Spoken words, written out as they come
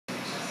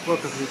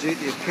Welcome to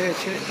the Care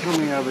Check.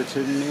 Coming over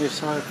to the near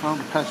side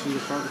front, passenger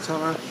front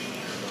tyre.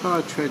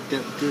 Tyre tread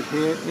depth good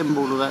here. In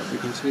all of that we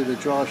can see the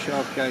drive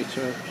shaft,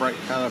 gaiter, brake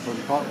caliper and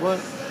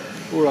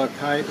pipework. All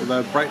okay,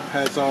 although brake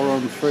pads are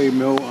on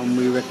 3mm and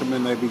we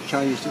recommend they be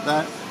changed at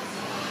that.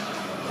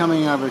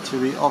 Coming over to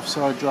the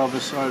offside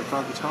driver's side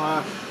front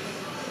tyre.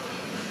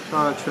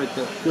 Tyre tread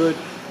depth good.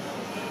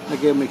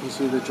 Again we can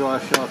see the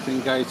drive shaft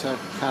and gaiter,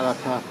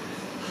 caliper,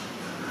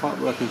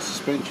 pipework and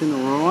suspension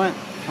all alright.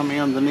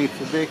 Coming underneath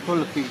the vehicle,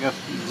 looking up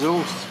at the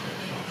exhaust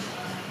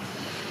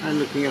and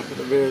looking up at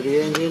the rear of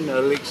the engine, no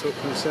leaks or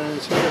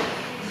concerns here.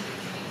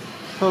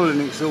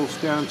 Pulling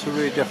exhaust down to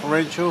rear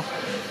differential,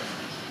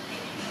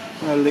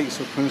 no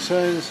leaks or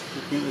concerns.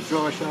 Looking at the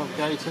drive shaft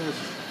gaiters,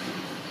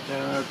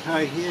 they're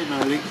okay here,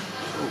 no leaks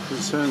or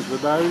concerns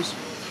with those.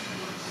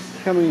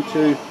 Coming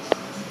to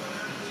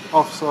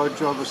offside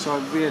driver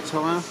side rear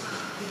tyre,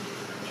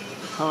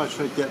 tyre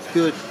tread depth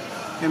good.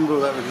 In below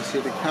that we can see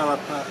the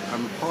caliper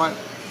and pipe,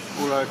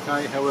 all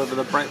okay, however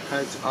the brake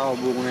pads are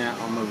worn out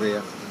on the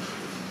rear.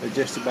 They're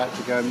just about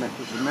to go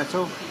metal to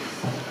metal.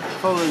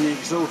 Following the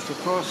exhaust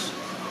across,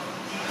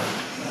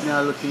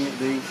 now looking at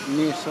the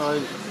near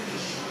side,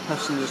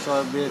 passenger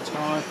side rear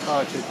tyre,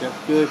 tyre tread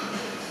depth good.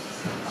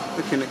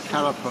 Looking at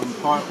caliper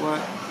and pipe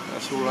work,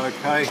 that's all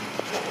okay.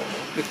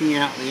 Looking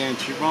out the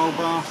anti-roll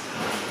bar,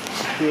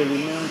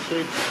 securely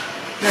mounted.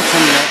 Now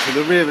coming out to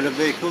the rear of the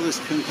vehicle,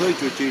 this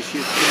concludes your duty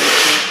of care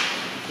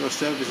check. Your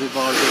service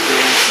advisor will be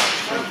in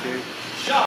touch. Thank you.